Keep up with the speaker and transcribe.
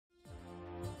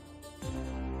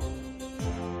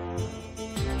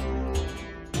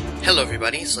Hello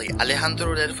everybody, soy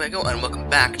Alejandro del Fuego and welcome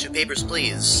back to Papers,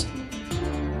 Please.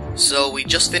 So we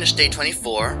just finished day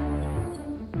 24,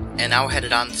 and now we're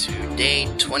headed on to day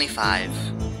 25.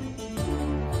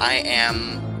 I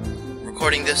am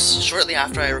recording this shortly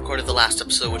after I recorded the last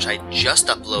episode, which I just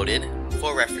uploaded,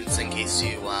 for reference in case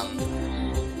you,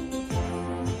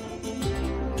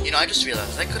 I just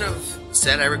realized I could have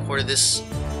said I recorded this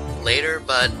later,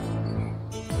 but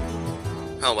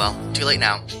oh well, too late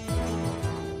now.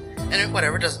 Anyway,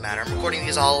 whatever, doesn't matter. I'm recording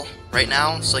these all right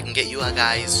now so I can get you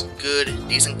guys good,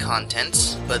 decent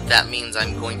content, but that means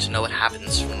I'm going to know what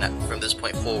happens from this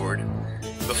point forward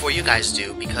before you guys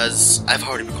do, because I've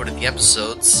already recorded the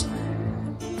episodes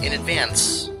in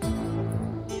advance.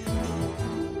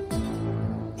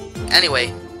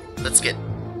 Anyway, let's get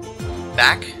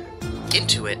back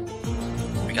into it.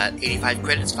 We got 85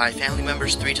 credits, 5 family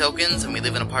members, 3 tokens, and we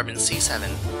live in apartment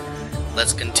C7.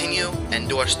 Let's continue and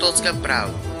do Arstotzka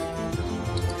proud.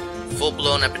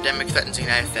 Full-blown epidemic threatens the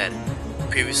United Fed.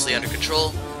 Previously under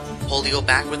control, polio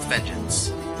back with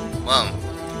vengeance. Well,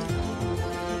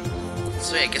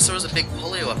 so yeah, I guess there was a big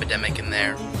polio epidemic in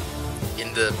there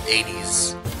in the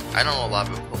 80s. I don't know a lot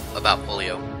about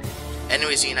polio.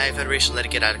 Anyways, the United Federation let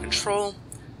it get out of control,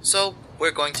 so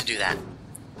we're going to do that.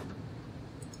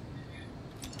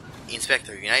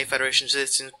 Inspector, United Federation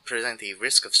citizens present the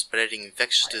risk of spreading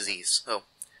infectious disease. Oh,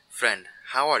 friend,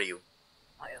 how are you?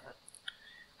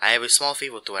 I have a small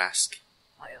favor to ask.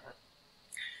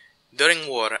 During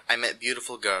war, I met a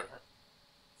beautiful girl.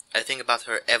 I think about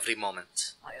her every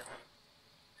moment.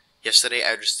 Yesterday,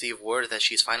 I received word that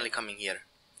she is finally coming here.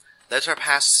 Let her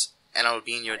pass, and I will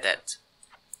be in your debt.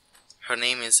 Her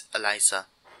name is Elisa.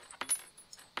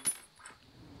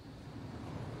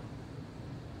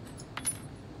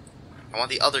 I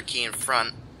want the other key in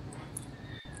front.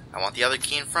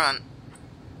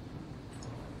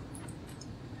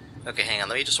 Okay, hang on,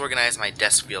 let me just organize my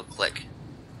desk real quick.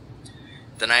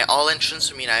 Deny all entrance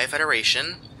from United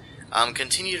Federation.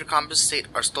 Continue to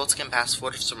compensate Arstotzka and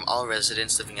passports from all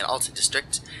residents living in Alta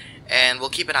District. And we'll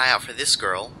keep an eye out for this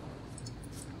girl.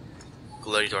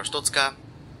 Glory to Arstotzka.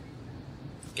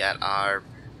 Got our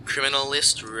criminal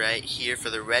list right here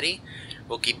for the ready.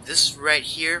 We'll keep this right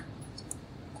here.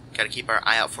 Gotta keep our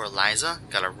eye out for Eliza.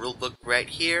 Got our rule book right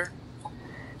here.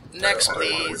 Next,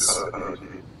 please.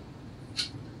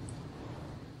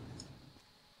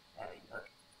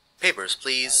 Papers,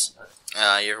 please.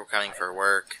 You're coming for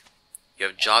work. You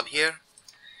have a job here.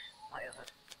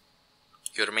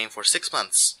 You remain for 6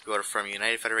 months. You are from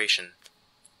United Federation.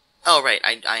 Oh, right,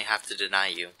 I have to deny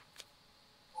you.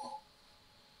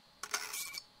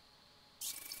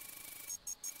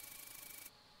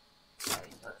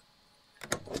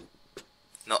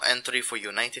 No entry for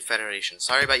United Federation.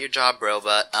 Sorry about your job, bro,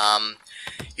 but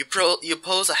you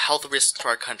pose a health risk to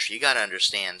our country. You gotta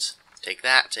understand. Take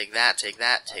that, take that, take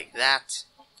that, take that.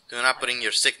 Do not bring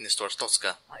your sickness to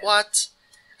Arstotzka. What?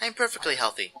 I'm perfectly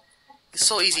healthy. It's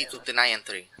so easy to deny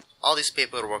entry. All this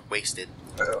paperwork wasted.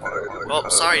 Well,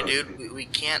 sorry, dude. We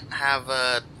can't have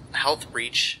a health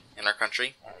breach in our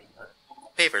country.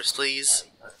 Papers, please.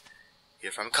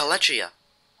 You're from Kalechia.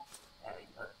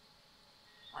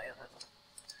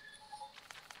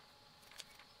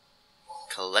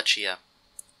 Kalechia.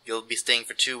 You'll be staying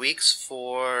for 2 weeks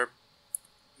for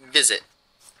visit.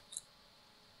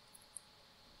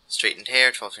 Straightened hair,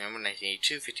 12th November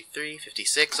 1982, 53,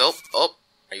 56. Oh,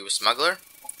 are you a smuggler?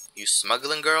 You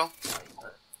smuggling girl?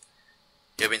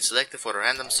 You have been selected for a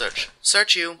random search.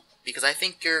 Search you, because I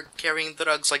think you're carrying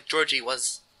drugs like Georgie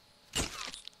was.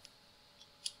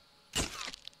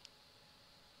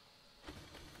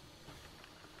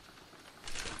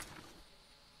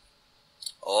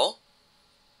 Oh?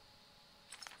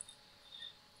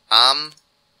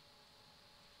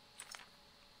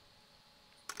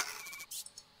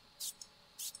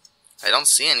 I don't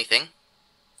see anything.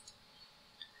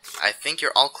 I think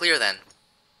you're all clear then.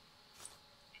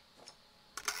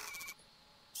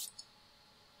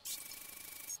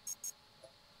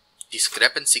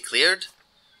 Discrepancy cleared?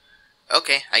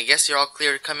 Okay, I guess you're all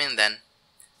clear to come in then.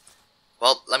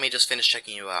 Well, let me just finish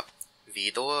checking you out.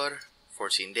 Vidor,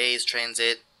 14 days,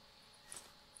 transit.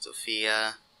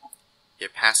 Sophia, you're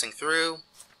passing through.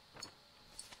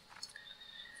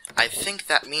 I think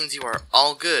that means you are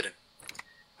all good.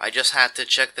 I just had to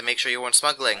check to make sure you weren't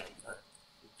smuggling.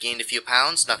 Gained a few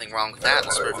pounds, nothing wrong with that.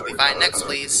 That's perfectly fine. Next,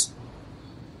 please.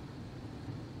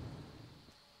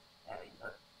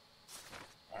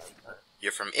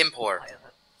 You're from Impor.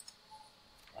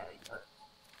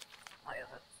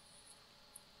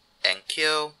 Thank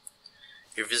you.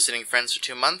 You're visiting friends for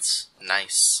 2 months?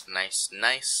 Nice, nice,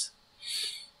 nice.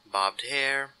 Bobbed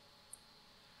hair.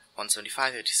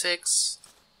 175, 56.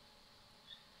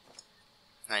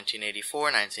 1984,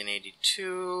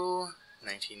 1982,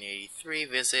 1983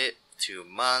 visit, 2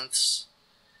 months.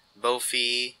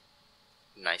 Bofi,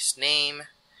 nice name.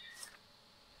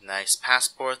 Nice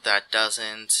passport that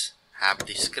doesn't have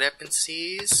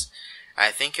discrepancies. I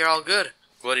think you're all good.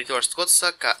 Glory to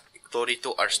Arstotzka,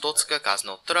 cause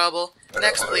no trouble.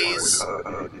 Next, please.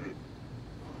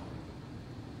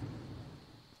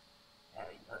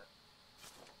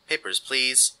 Papers,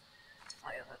 please.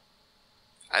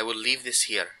 I will leave this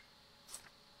here.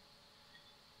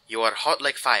 You are hot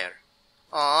like fire.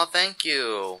 Aw, thank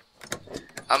you.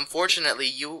 Unfortunately,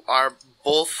 you are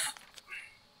both...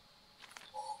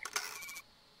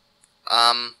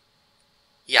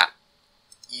 yeah.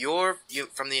 You're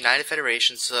from the United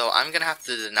Federation, so I'm gonna have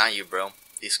to deny you, bro.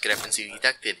 Discrepancy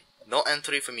detected. No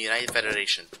entry from United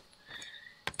Federation.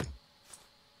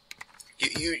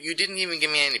 You didn't even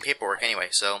give me any paperwork anyway,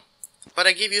 so... But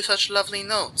I give you such lovely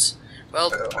notes.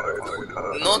 Well,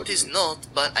 note is note,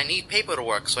 but I need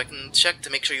paperwork so I can check to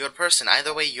make sure you're a person.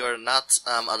 Either way, you're not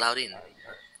allowed in.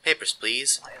 Papers,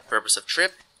 please. Purpose of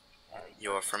trip.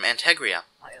 You're from Antegria.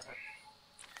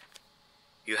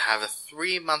 You have a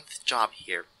 3-month job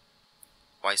here.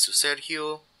 Waisu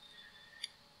Sergio.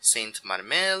 Saint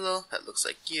Marmelo. That looks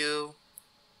like you.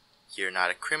 You're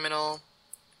not a criminal.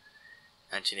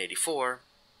 1984.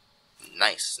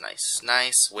 Nice, nice,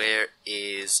 nice. Where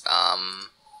is,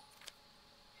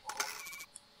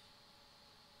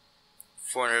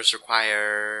 foreigners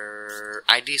require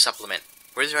ID supplement.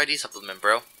 Where's your ID supplement,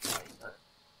 bro?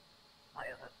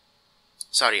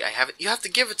 Sorry, I have it. You have to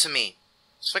give it to me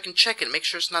so I can check it, make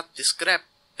sure it's not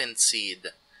discrepancy.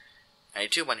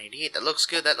 92, 188. That looks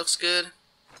good. That looks good.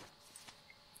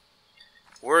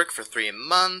 Work for 3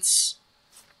 months.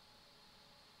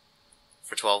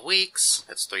 For 12 weeks.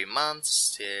 That's 3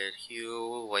 months.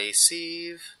 Sergio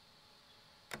Waisiv.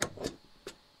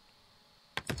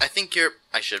 I think you're...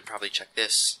 I should probably check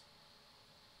this.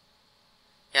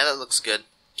 Yeah, that looks good.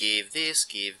 Give this,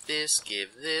 give this,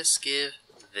 give this, give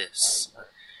this.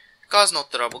 Cause no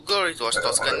trouble. Glory to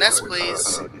Arstotzka. Next,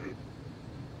 please.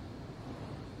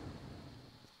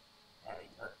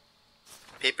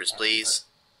 Papers, please.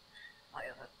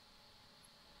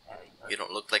 You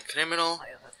don't look like a criminal.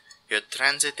 You're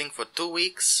transiting for 2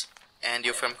 weeks. And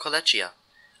you're from Kolechia.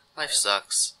 Life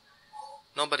sucks.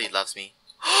 Nobody loves me.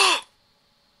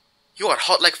 You are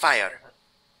hot like fire.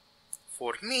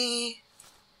 For me?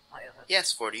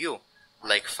 Yes, for you.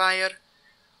 Like fire?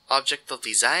 Object of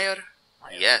desire?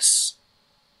 Yes.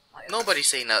 Nobody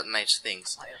say nice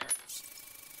things.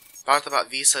 Part about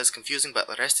visa is confusing, but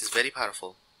the rest is very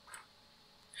powerful.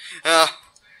 I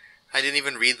didn't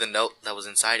even read the note that was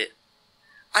inside it.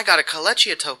 I got a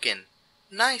Kolechia token.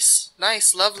 Nice,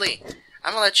 nice, lovely.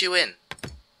 I'm gonna let you in.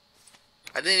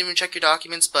 I didn't even check your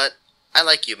documents, but I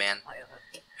like you, man.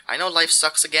 I know life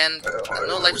sucks again. I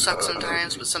know life sucks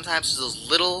sometimes, but sometimes there's those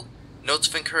little notes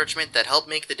of encouragement that help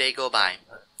make the day go by.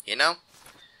 You know?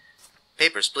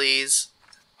 Papers, please.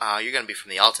 You're gonna be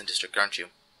from the Alton district, aren't you?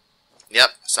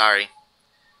 Yep, sorry.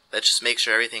 Let's just make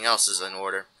sure everything else is in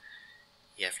order.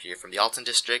 You're from the Alton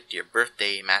district, your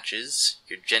birthday matches,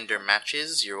 your gender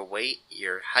matches, your weight,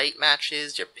 your height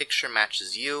matches, your picture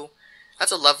matches you.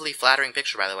 That's a lovely, flattering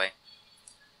picture, by the way.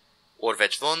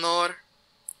 Orvech Vonor.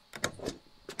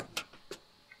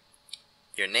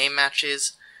 Your name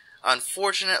matches.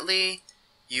 Unfortunately,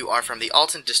 you are from the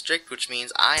Alton district, which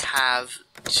means I have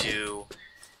to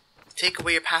take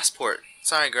away your passport.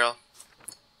 Sorry, girl.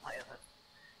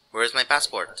 Where's my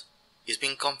passport? It's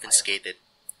being confiscated.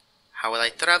 How will I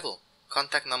travel?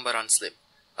 Contact number on slip.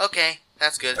 Okay,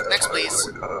 that's good. Next, please.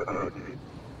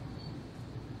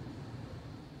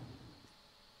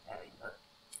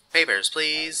 Papers,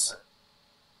 please.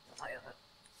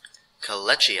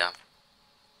 Kolechia.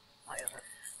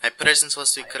 My presence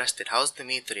was requested. How's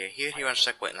Dimitri? I hear he runs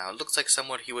checkpoint now. It looks like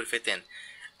somewhere he would fit in.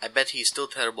 I bet he's still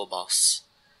terrible, boss.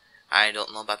 I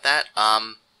don't know about that.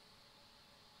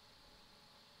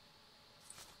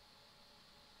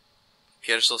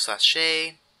 Pierso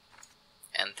Sachet.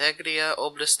 Antegria,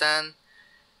 Oblistan.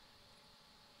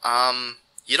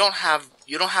 You don't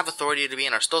have authority to be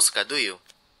in Arstotzka, do you?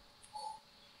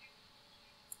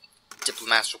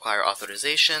 Diplomats require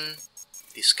authorization.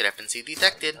 Discrepancy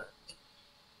detected.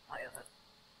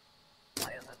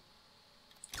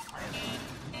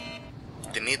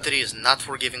 Dimitri is not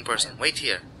forgiving person. Wait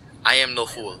here. I am no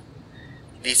fool.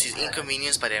 This is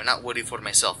inconvenience, but I am not worried for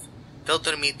myself. Tell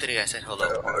Dimitri I said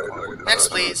hello. Next,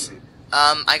 please.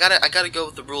 I gotta go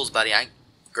with the rules, buddy.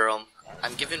 Girl.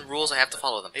 I'm given rules, I have to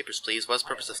follow them. Papers, please. What's the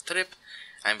purpose of the trip?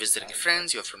 I'm visiting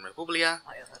friends. You are from Republia.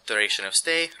 Duration of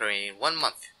stay, remaining 1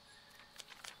 month.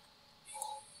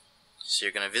 So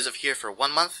you're gonna visit here for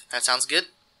 1 month. That sounds good.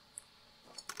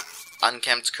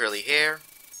 Unkempt curly hair.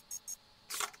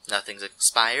 Nothing's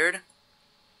expired.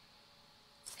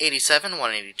 87,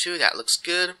 182, that looks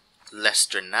good.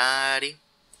 Lester Nadi.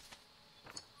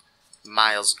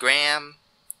 Miles Graham.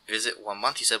 Visit 1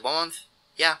 month. You said 1 month?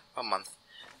 Yeah, 1 month.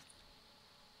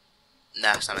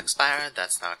 That's not expired.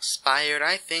 That's not expired.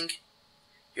 I think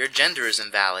your gender is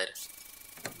invalid.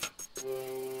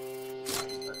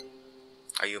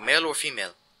 Are you male or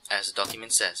female? As the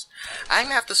document says. I'm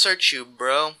gonna have to search you,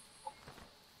 bro.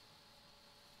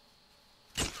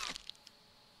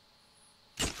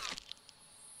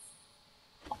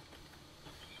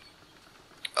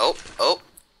 Oh,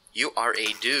 you are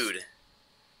a dude.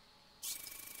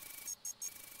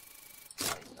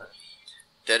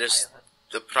 That is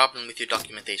the problem with your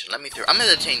documentation. Let me through. I'm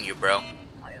gonna detain you, bro.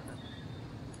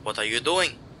 What are you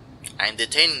doing? I'm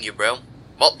detaining you, bro.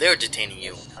 Well, they're detaining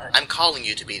you. I'm calling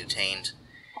you to be detained.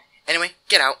 Anyway,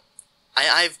 get out.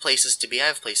 I have places to be. I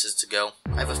have places to go.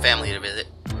 I have a family to visit.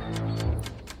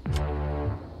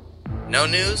 No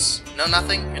news? No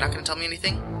nothing? You're not gonna tell me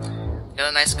anything? Got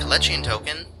a nice Kalechian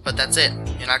token, but that's it.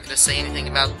 You're not gonna say anything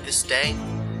about this day?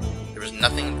 There was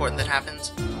nothing important that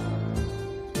happened?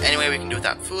 Anyway, we can do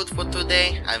without food for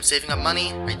today. I'm saving up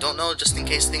money. I don't know, just in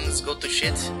case things go to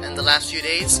shit in the last few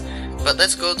days. But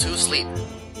let's go to sleep.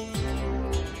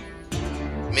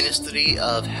 Ministry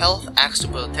of Health acts to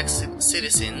protect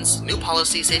citizens. New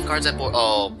policy safeguards at board.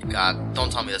 Oh god,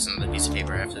 don't tell me that's another piece of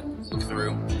paper I have to look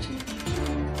through.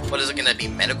 What is it gonna be?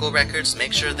 Medical records?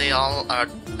 Make sure they all are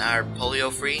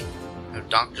polio free? A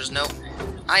doctor's note?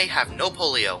 I have no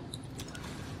polio.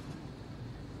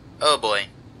 Oh boy.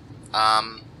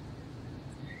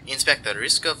 Inspector,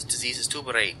 risk of disease is too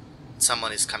great.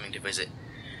 Someone is coming to visit.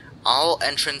 All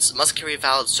entrants must carry a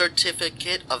valid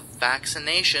certificate of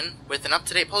vaccination with an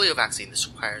up-to-date polio vaccine. This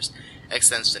requires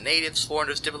extends to natives,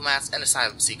 foreigners, diplomats, and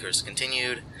asylum seekers.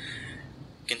 Continue.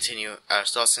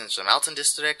 Arstotzka from Alton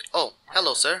District. Oh,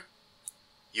 hello, sir.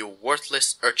 You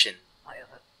worthless urchin.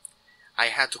 I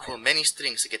had to pull many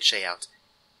strings to get Shay out.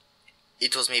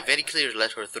 It was made very clear to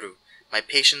let her through. My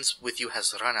patience with you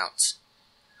has run out.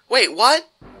 Wait, what?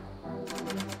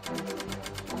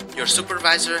 Your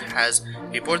supervisor has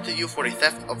reported you for a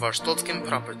theft of Arstotzka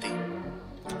property.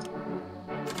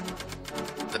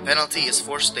 The penalty is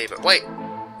forced labor. Wait.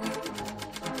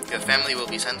 Your family will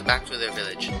be sent back to their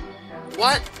village.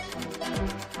 What?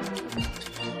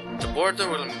 The border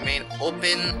will remain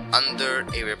open under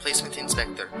a replacement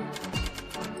inspector.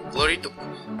 Glory to...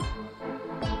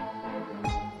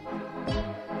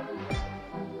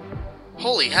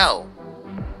 Holy hell.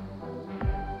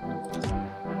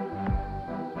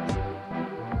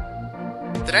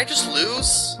 Did I just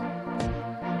lose?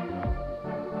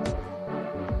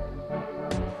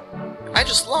 I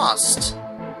just lost.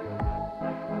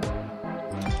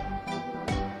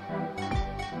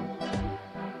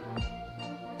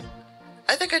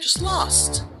 I think I just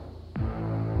lost.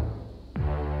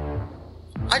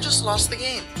 I just lost the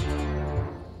game.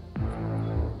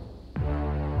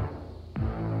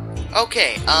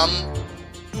 Okay,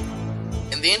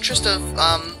 in the interest of,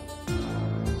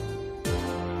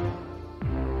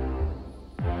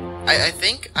 I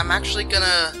think I'm actually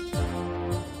gonna...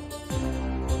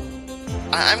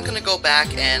 I'm gonna go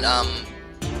back and, I'm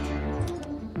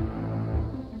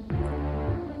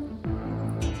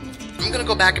gonna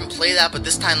go back and play that, but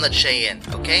this time let Shay in,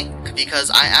 okay?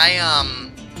 Because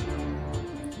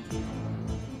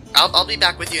I'll be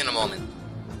back with you in a moment.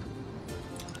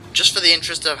 Just for the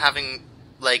interest of having,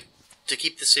 like, to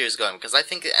keep the series going, because I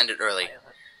think it ended early.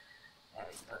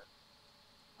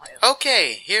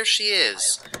 Okay, here she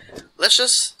is. Let's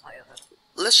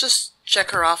just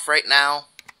check her off right now.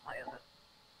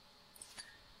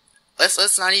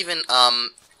 Let's not even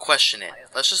question it.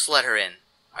 Let's just let her in.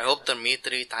 I hope the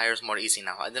Dmitri tires more easy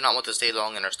now. I do not want to stay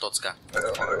long in Arstotzka.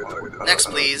 Next,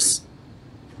 please.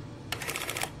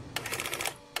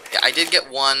 Yeah, I did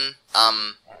get one.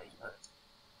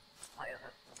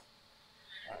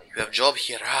 You have a job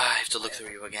here. I have to look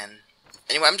through you again.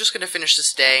 Anyway, I'm just gonna finish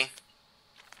this day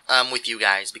with you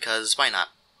guys, because why not?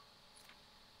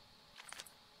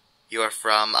 You are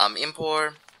from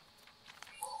Impor.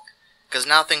 Because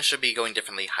now things should be going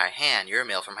differently. High Hand. You're a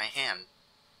male from High Hand.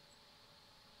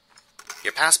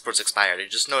 Your passport's expired. I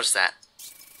just noticed that.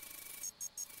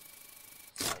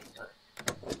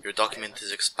 Your document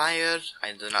is expired.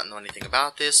 I do not know anything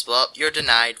about this. Well, you're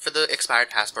denied for the expired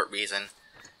passport reason.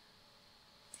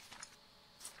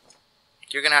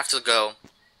 You're gonna have to go.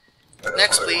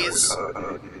 Next, please.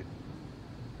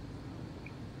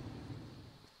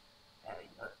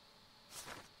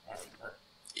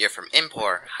 You're from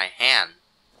Impor, Haihan.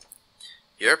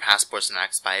 Your passport's not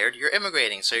expired. You're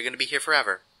immigrating, so you're gonna be here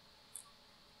forever.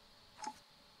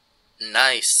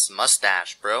 Nice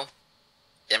mustache, bro.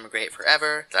 Immigrate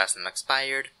forever. That's not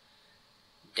expired.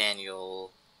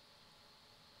 Daniel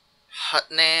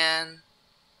Hutnan.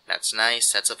 That's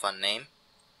nice. That's a fun name.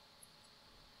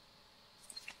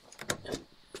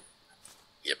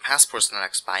 Your passport's not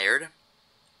expired.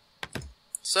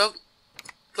 So,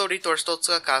 Lori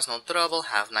Arstotzka, cause no trouble.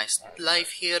 Have a nice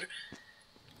life here.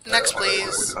 Next,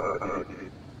 please.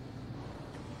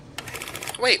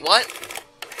 Wait, what?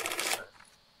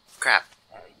 Crap.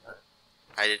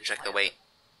 I didn't check the weight.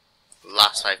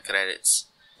 Lost 5 credits.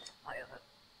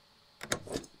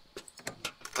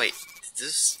 Wait, did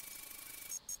this...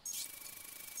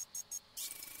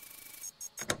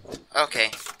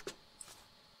 Okay.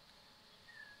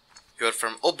 You're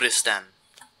from Obristan.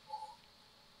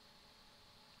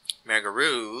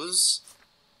 Mergaroos.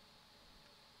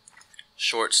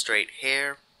 Short, straight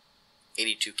hair.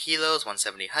 82 kilos,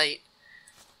 170 height.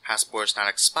 Passport's not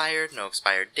expired, no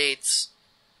expired dates.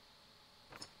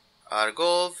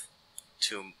 Argov.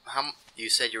 You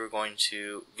said you were going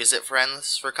to visit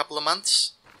friends for a couple of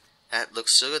months. That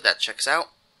looks so good, that checks out.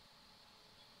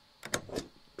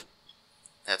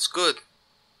 That's good.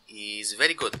 He's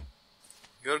very good.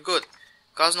 You're good.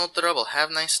 Cause no trouble. Have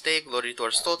a nice day, Glory to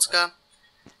Arstotzka.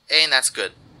 And that's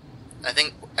good. I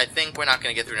think we're not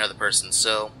gonna get through another person,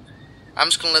 so I'm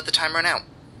just gonna let the time run out.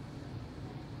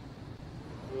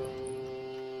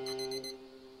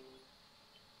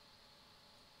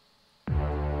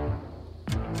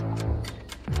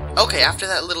 Okay, after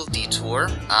that little detour,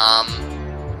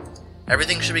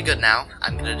 everything should be good now.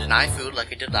 I'm gonna deny food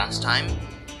like I did last time.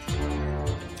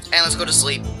 And let's go to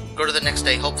sleep. Go to the next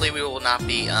day. Hopefully we will not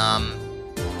be,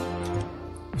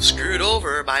 screwed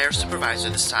over by our supervisor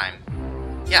this time.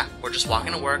 Yeah, we're just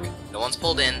walking to work. No one's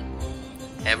pulled in.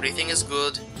 Everything is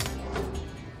good.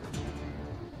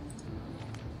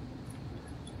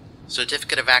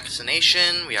 Certificate of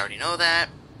vaccination. We already know that.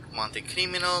 Monte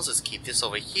criminals. Let's keep this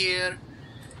over here.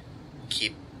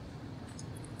 Keep...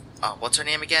 what's her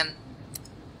name again?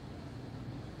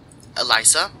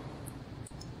 Elisa.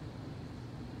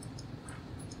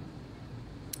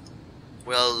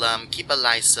 We'll keep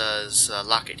Elisa's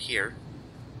locket here.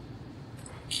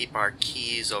 Keep our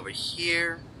keys over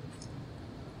here.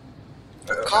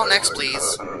 Call next,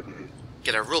 please.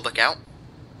 Get our rulebook out.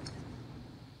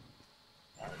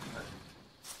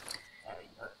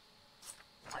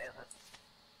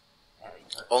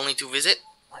 Only to visit?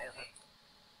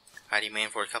 ID main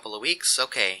for a couple of weeks.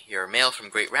 Okay, you're a male from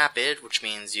Great Rapid, which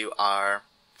means you are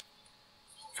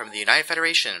from the United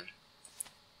Federation.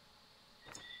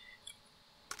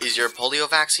 Is your polio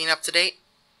vaccine up to date?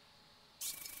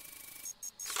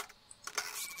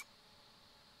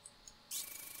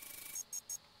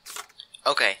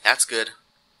 Okay, that's good.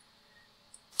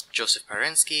 Joseph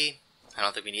Parensky. I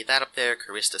don't think we need that up there.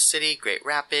 Karista City, Great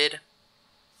Rapid.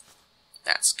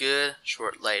 That's good.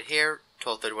 Short light hair.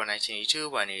 12/31/1982,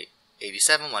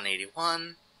 187,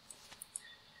 181,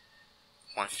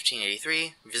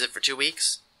 115/83. Visit for 2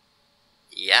 weeks.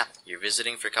 Yeah, you're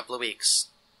visiting for a couple of weeks.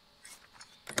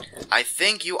 I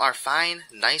think you are fine.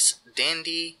 Nice,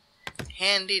 dandy,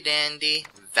 handy-dandy,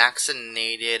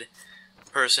 vaccinated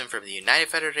person from the United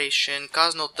Federation.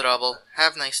 Cause no trouble.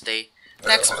 Have a nice day.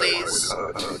 Next, please.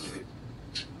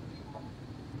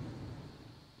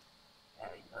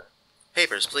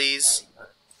 Papers, please.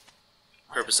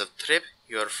 Purpose of trip.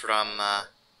 You're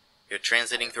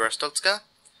transiting through Arstotzka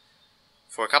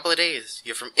for a couple of days.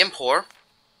 You're from Impor.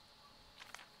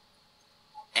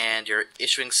 And your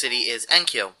issuing city is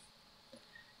Enkyo.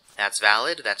 That's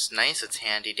valid. That's nice. It's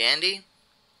handy dandy.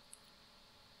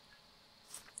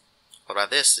 What about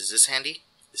this? Is this handy?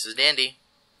 This is dandy.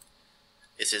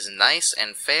 This is nice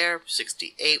and fair.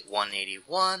 68,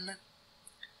 181.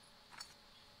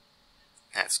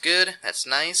 That's good. That's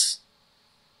nice.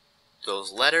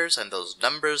 Those letters and those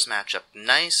numbers match up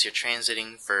nice. You're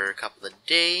transiting for a couple of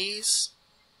days.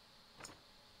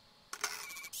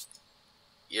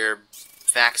 Your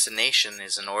vaccination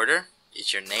is in order.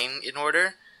 Is your name in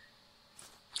order?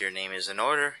 Your name is in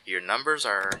order. Your numbers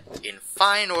are in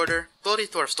fine order. Glory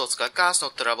to Arstotzka. Cause no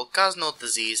trouble. Cause no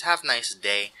disease. Have a nice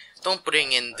day. Don't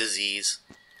bring in disease.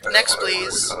 Next,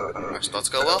 please.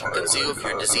 Arstotzka welcomes you if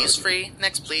you're disease-free.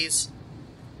 Next, please.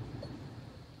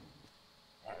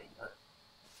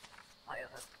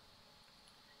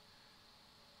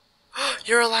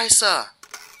 You're Elisa!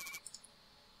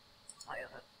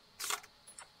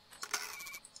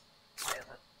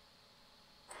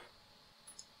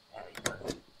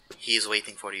 He is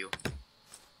waiting for you.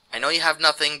 I know you have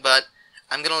nothing, but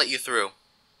I'm gonna let you through.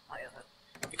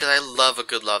 Because I love a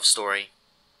good love story.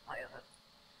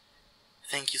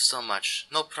 Thank you so much.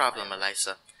 No problem,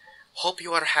 Elisa. Hope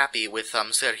you are happy with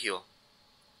Sergio.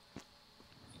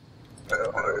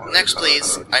 Next,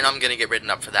 please. I know I'm gonna get written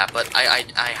up for that, but I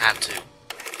had to.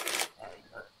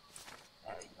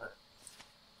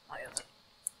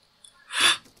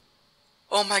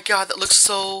 Oh my god, that looks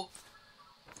so...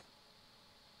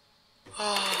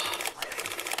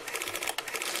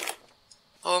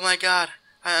 Oh my god.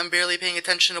 I'm barely paying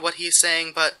attention to what he's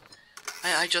saying, but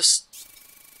I just...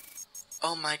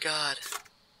 Oh my god.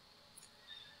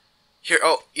 Here,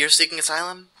 oh, you're seeking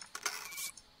asylum?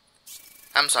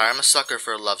 I'm sorry, I'm a sucker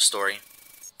for a love story.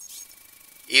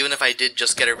 Even if I did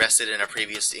just get arrested in a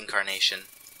previous incarnation.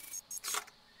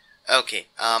 Okay,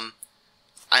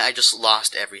 I just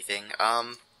lost everything.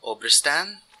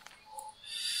 Obristan?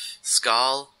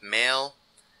 Skal? Male?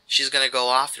 She's gonna go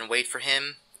off and wait for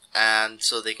him, and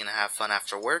so they can have fun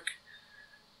after work.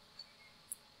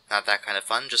 Not that kind of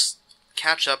fun, just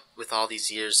catch up with all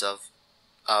these years of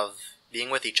being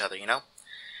with each other, you know?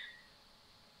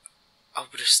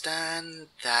 Obristan,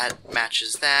 that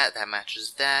matches that, that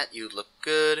matches that, you look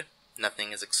good,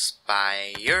 nothing is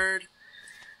expired.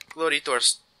 Gloritor.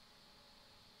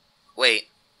 Wait.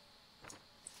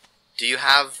 Do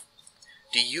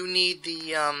you need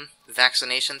the,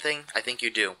 vaccination thing? I think you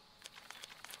do.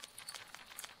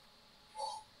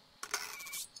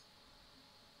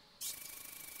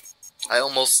 I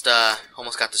almost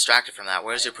got distracted from that.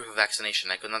 Where's your proof of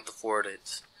vaccination? I could not afford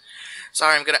it.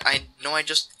 Sorry, I know I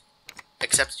just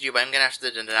accepted you, but I'm gonna have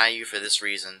to deny you for this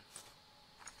reason.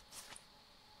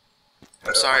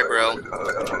 I'm sorry, bro.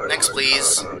 Next,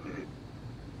 please.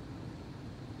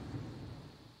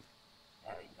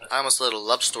 I almost let a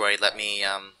love story let me,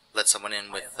 let someone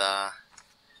in with, I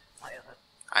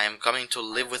am coming to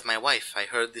live with my wife. I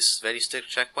heard this very strict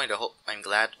checkpoint. I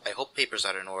hope papers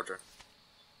are in order.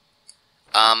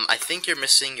 I think you're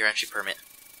missing your entry permit.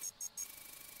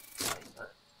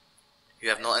 You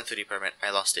have no entry permit.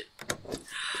 I lost it.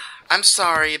 I'm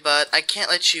sorry, but I can't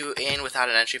let you in without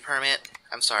an entry permit.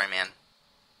 I'm sorry, man.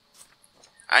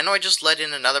 I know I just let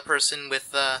in another person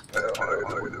with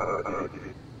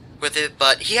it,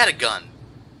 but he had a gun.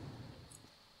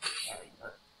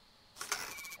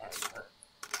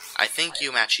 I think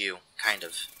you match you, kind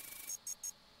of.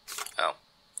 Oh.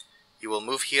 You will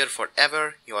move here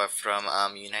forever. You are from,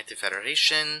 United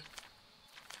Federation.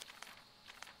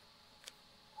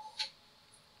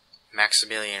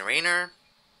 Maximilian Rayner.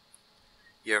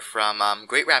 You're from,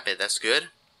 Great Rapid, that's good.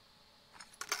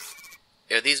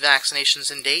 Are these vaccinations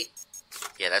in date?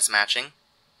 Yeah, that's matching.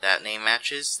 That name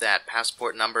matches. That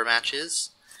passport number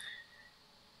matches.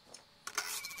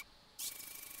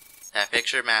 That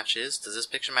picture matches. Does this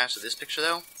picture match to this picture,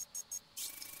 though?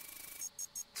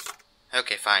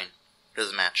 Okay, fine.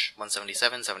 Doesn't match.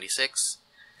 177, 76.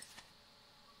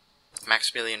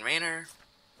 Maximilian Rayner.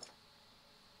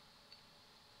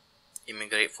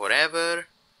 Immigrate forever.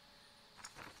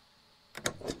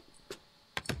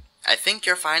 I think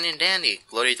you're fine and dandy.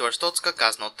 Glory to Arstotzka,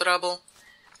 cause no trouble.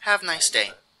 Have a nice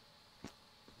day.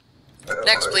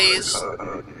 Next, please.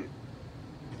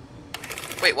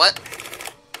 Wait, what?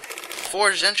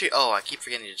 Forged entry? Oh, I keep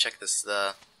forgetting to check this,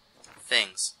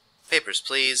 things. Papers,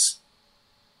 please.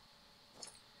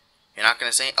 You're not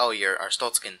gonna say, oh, you're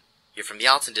Arstotzkan. You're from the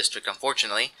Alton district,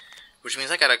 unfortunately. Which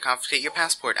means I gotta confiscate your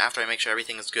passport after I make sure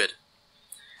everything is good.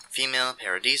 Female,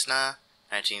 Paradisna,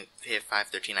 1905,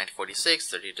 13, 1946,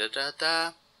 30,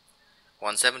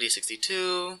 170,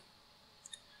 62.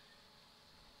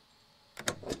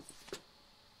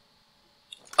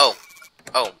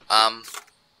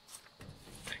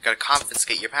 Gotta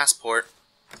confiscate your passport.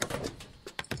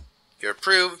 You're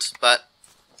approved, but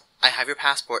I have your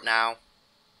passport now.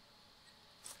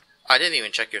 I didn't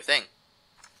even check your thing.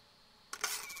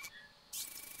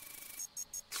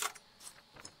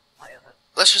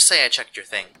 Let's just say I checked your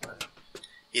thing.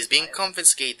 He's being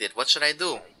confiscated. What should I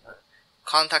do?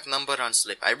 Contact number on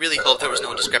slip. I really hope there was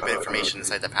no discrepant information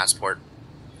inside the passport.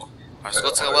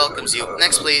 Arstotzka welcomes you.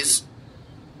 Next, please.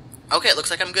 Okay, it looks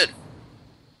like I'm good.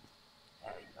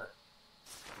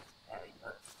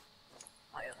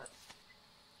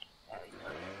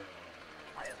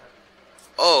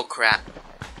 Oh, crap.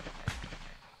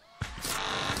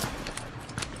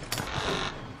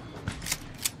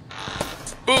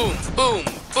 Boom, boom,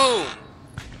 boom.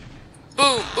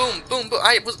 Boom, boom, boom, boom.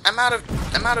 I'm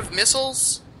out of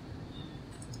missiles.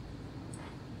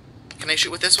 Can I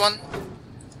shoot with this one?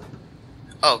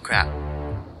 Oh, crap.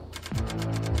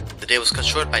 The day was cut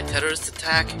short by a terrorist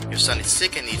attack. Your son is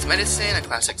sick and needs medicine. A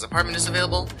Class X apartment is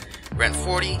available. Rent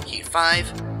 40, heat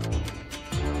 5.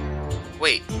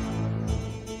 Wait.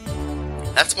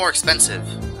 That's more expensive.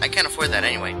 I can't afford that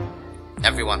anyway.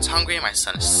 Everyone's hungry, my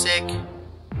son is sick.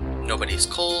 Nobody's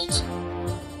cold.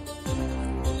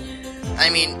 I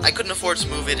mean, I couldn't afford to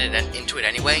move into it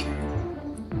anyway.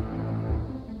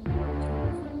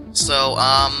 So,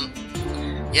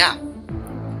 yeah.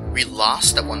 We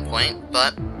lost at one point,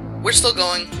 but we're still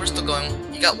going. We're still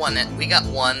going. We got one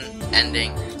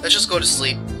ending. Let's just go to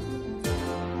sleep.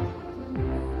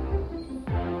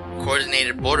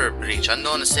 Coordinated border breach.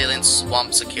 Unknown assailants.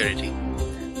 Swamp security.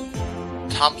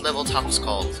 Top level talks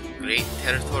called. Great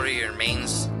territory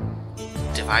remains.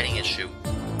 Dividing issue.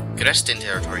 Grestin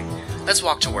territory. Let's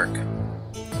walk to work.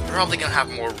 We're probably gonna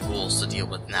have more rules to deal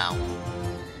with now.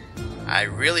 I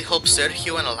really hope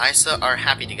Sergio and Elisa are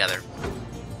happy together.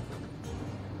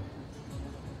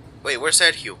 Wait, where's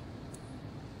Sergio?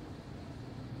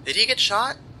 Did he get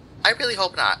shot? I really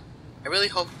hope not. I really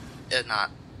hope not.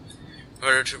 In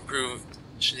order to improve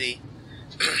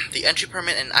the entry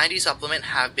permit and ID supplement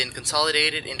have been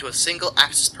consolidated into a single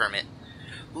access permit.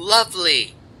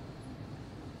 Lovely!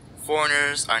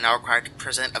 Foreigners are now required to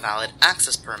present a valid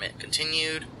access permit.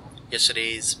 Continued.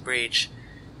 Yesterday's breach.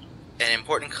 An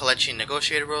important Kalechi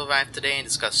negotiator will arrive today and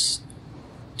discuss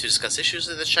issues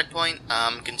at this checkpoint.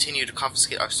 Continue to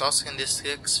confiscate Arstotzkan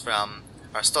districts from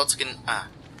Arstotzkan.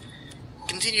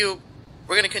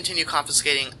 We're going to continue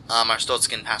confiscating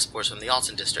Arstotzkan passports from the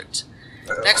Alton district.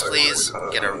 Next, please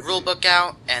get our rulebook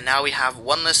out, and now we have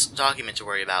one less document to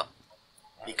worry about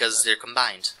because they're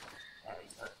combined.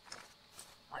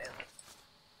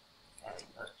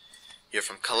 You're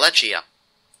from Kalechia.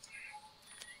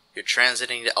 You're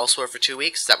transiting to elsewhere for 2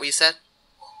 weeks. Is that what you said?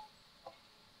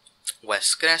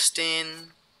 West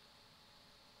Grestin.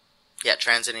 Yeah,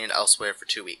 transiting to elsewhere for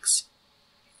 2 weeks.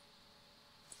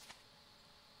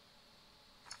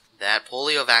 That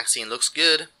polio vaccine looks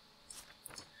good.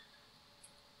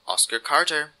 Oscar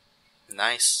Carter.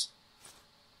 Nice.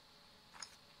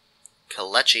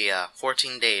 Kalechia.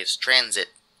 14 days. Transit.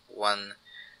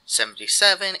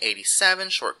 177, 87.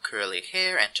 Short curly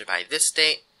hair. Enter by this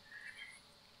date.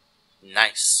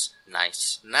 Nice.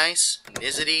 Nice. Nice.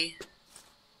 Nizity.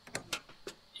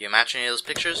 Do you match any of those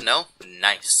pictures? No?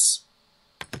 Nice.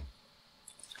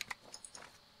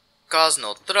 Cause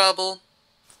no trouble.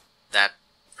 That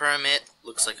permit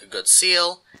looks like a good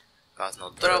seal. Cause no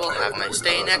trouble. Have a nice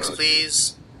day. Next,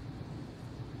 please.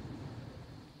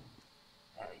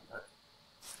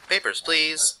 Papers,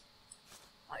 please.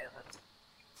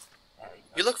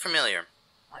 You look familiar.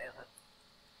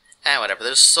 Whatever.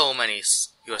 There's so many.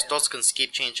 US Arstotzkans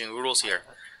keep changing rules here.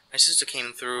 My sister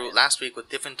came through last week with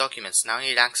different documents. Now I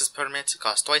need access permits. It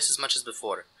costs twice as much as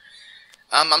before.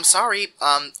 I'm sorry.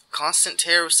 Constant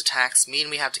terrorist attacks mean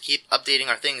we have to keep updating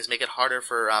our things, make it harder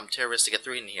for terrorists to get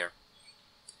through in here.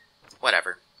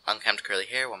 Whatever. Unkempt curly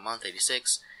hair, 1 month,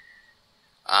 86.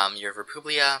 Your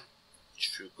Republia,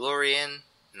 True Glorian,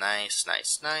 nice,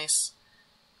 nice, nice.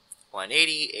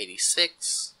 180,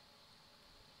 86.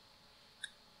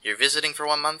 You're visiting for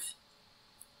 1 month?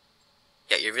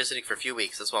 Yeah, you're visiting for a few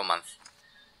weeks. That's 1 month.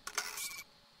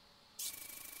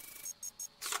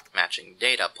 Matching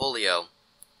data, polio.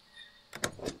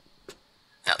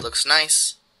 That looks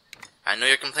nice. I know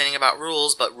you're complaining about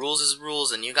rules, but rules is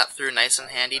rules, and you got through nice and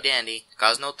handy dandy.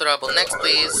 Cause no trouble. Next,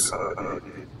 please.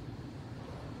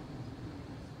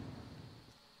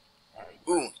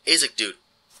 Ooh, Isaac dude.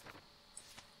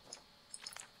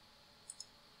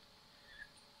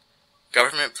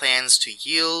 Government plans to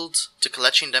yield to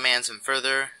collection demands and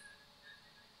further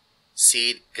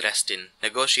cede Grestin.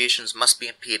 Negotiations must be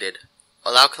impeded.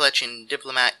 Allow collection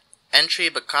diplomat entry,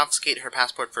 but confiscate her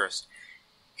passport first.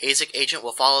 ASIC agent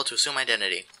will follow to assume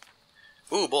identity.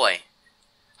 Ooh, boy.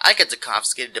 I get to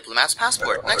confiscate a diplomat's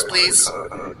passport. Next, please.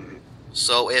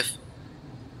 So if...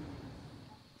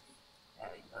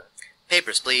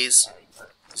 Papers, please.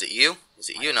 Is it you? Is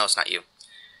it you? No, it's not you.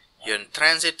 You're in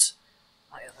transit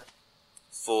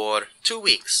for 2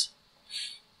 weeks.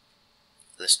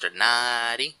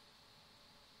 Listernati.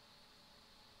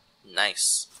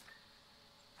 Nice.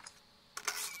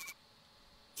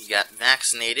 You got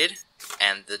vaccinated,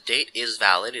 and the date is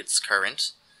valid. It's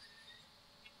current.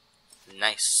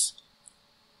 Nice.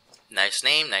 Nice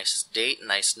name, nice date,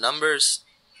 nice numbers.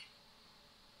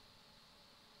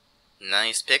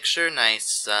 Nice picture,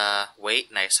 nice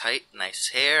weight, nice height, nice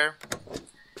hair.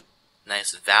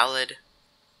 Nice valid.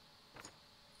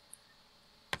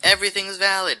 Everything's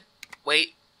valid.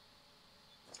 Wait.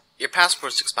 Your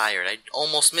passport's expired. I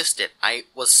almost missed it. I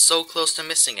was so close to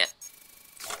missing it.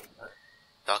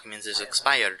 Documents is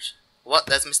expired. What?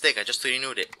 That's a mistake. I just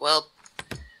renewed it. Well,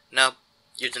 no.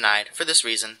 You're denied. For this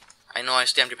reason. I know I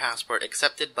stamped your passport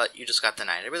accepted, but you just got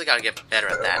denied. I really gotta get better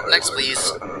at that. Next,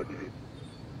 please.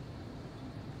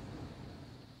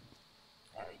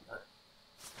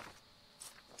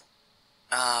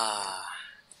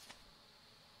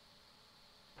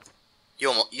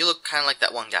 You look kind of like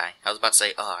that one guy. I was about to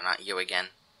say, oh, not you again.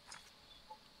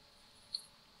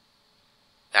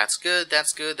 That's good,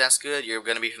 that's good, that's good. You're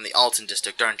gonna be from the Alton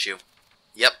district, aren't you?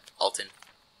 Yep, Alton.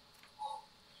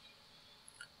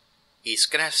 East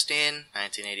Grafton,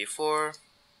 1984.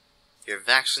 You're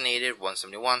vaccinated,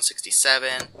 171,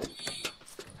 67.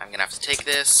 I'm gonna have to take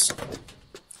this.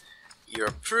 You're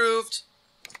approved.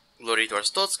 Glory to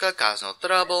Arstotzka, cause no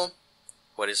trouble.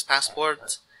 What is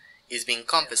passport? Is being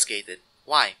confiscated.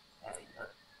 Why?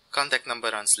 Contact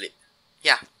number on slip.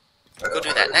 Yeah, go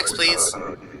do that. Next, please.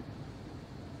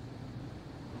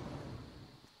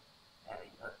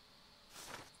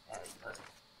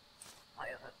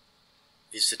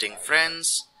 Visiting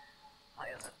friends.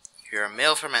 You're a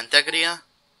male from Antegria.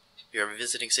 You're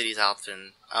visiting cities out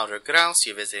in Outer Grouse.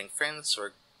 You're visiting friends for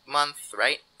a month,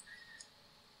 right?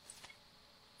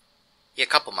 Yeah, a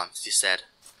couple months, you said.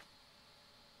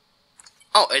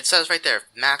 Oh, it says right there,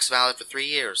 max valid for 3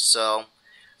 years, so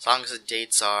as long as the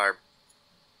dates are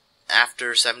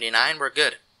after 79, we're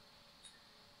good.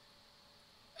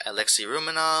 Alexei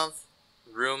Rumanov.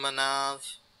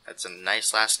 That's a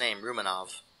nice last name,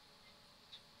 Rumanov.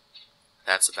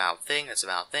 That's about thing,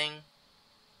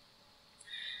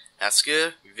 That's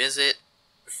good. Visit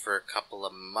for a couple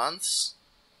of months.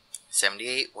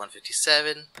 78,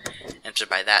 157. Enter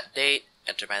by that date.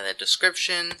 Enter by that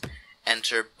description.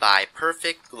 Enter by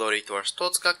perfect. Glory to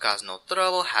Arstotzka. Cause no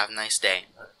trouble. Have a nice day.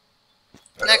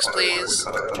 Next, please.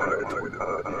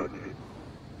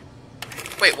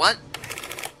 Wait, what?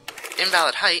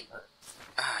 Invalid height?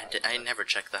 I never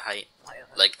checked the height.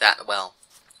 Like that well.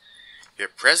 Your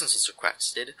presence was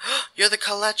requested. You're the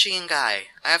Kalechian guy.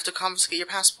 I have to confiscate your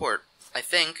passport. I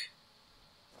think.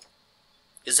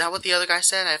 Is that what the other guy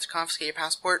said? I have to confiscate your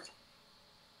passport?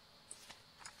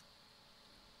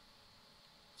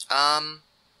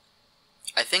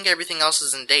 I think everything else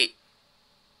is in date.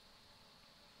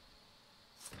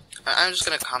 I'm just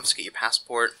gonna confiscate your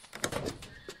passport.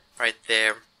 Right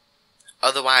there.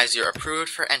 Otherwise, you're approved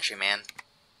for entry, man.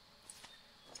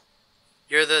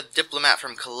 You're the diplomat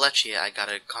from Kalechia I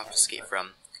gotta confiscate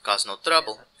from. Cause no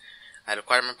trouble. I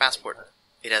require my passport.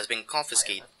 It has been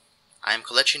confiscated. I am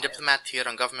Kalechian diplomat here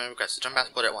on government request. Return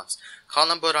passport at once. Call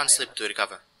number on slip to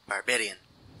recover. Barbarian.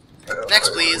 Next,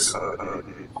 please.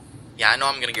 Yeah, I know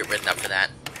I'm gonna get written up for that.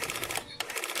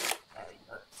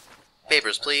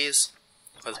 Papers, please.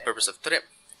 For the purpose of trip.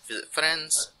 Visit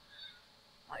friends.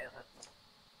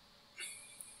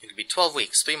 It could be 12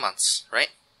 weeks, 3 months, right?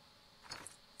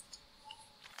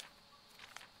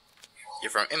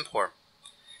 You're from Impor.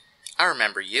 I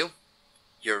remember you.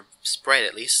 You're Sprite,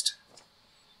 at least.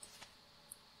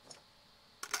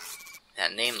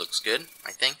 That name looks good,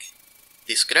 I think.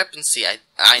 Discrepancy,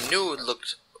 I knew it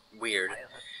looked weird.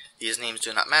 These names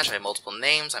do not match. I have multiple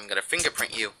names. I'm gonna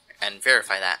fingerprint you and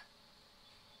verify that.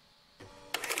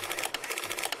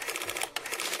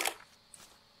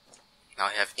 Now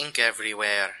I have ink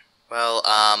everywhere. Well,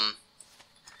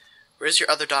 where's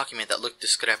your other document that looked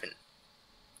discrepant?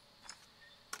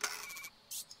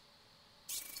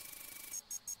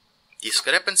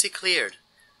 Discrepancy cleared.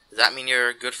 Does that mean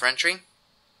you're good for entry?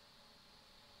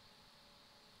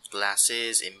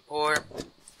 Glasses, import.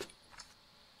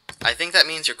 I think that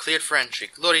means you're cleared for entry.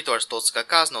 Glory to Arstotzka,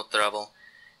 cause no trouble.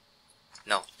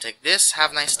 No, take this,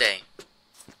 have a nice day.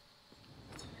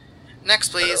 Next,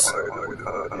 please.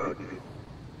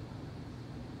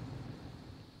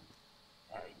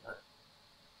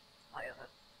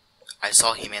 I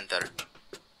saw him enter.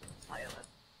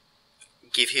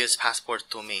 Give his passport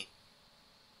to me.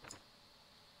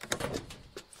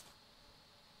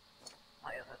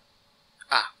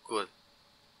 Ah, good.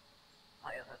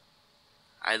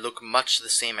 I look much the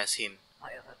same as him.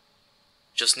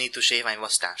 Just need to shave my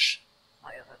mustache.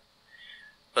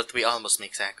 But we all must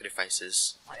make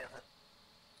sacrifices.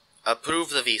 Approve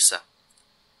the visa.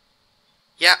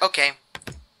 Yeah, okay.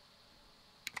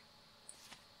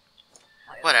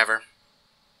 Whatever.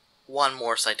 One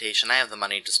more citation. I have the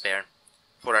money to spare.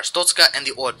 For Arstotzka and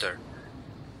the order.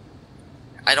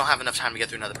 I don't have enough time to get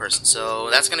through another person, so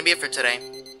that's gonna be it for today.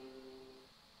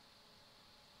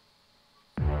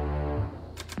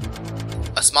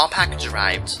 A small package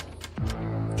arrived.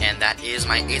 And that is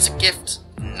my ASIC gift.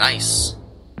 Nice.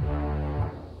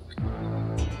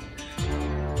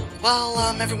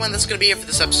 Well, everyone, that's gonna be it for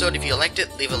this episode. If you liked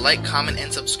it, leave a like, comment,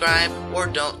 and subscribe, or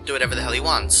don't, do whatever the hell you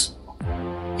want.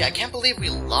 Yeah, I can't believe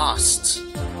we lost.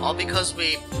 All because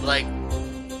we, like,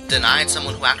 denied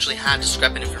someone who actually had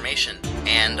discrepant information,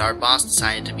 and our boss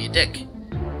decided to be a dick,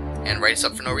 and write us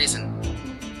up for no reason.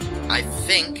 I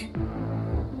think,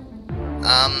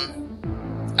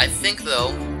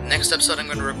 though, next episode I'm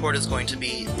going to record is going to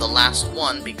be the last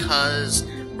one, because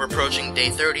we're approaching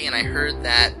day 30, and I heard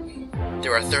that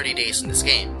there are 30 days in this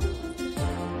game.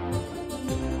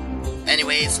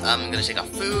 Anyways, I'm going to take off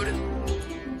food,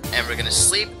 and we're going to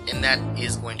sleep, and that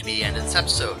is going to be the end of this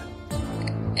episode.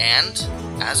 And,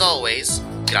 as always,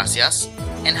 gracias,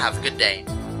 and have a good day.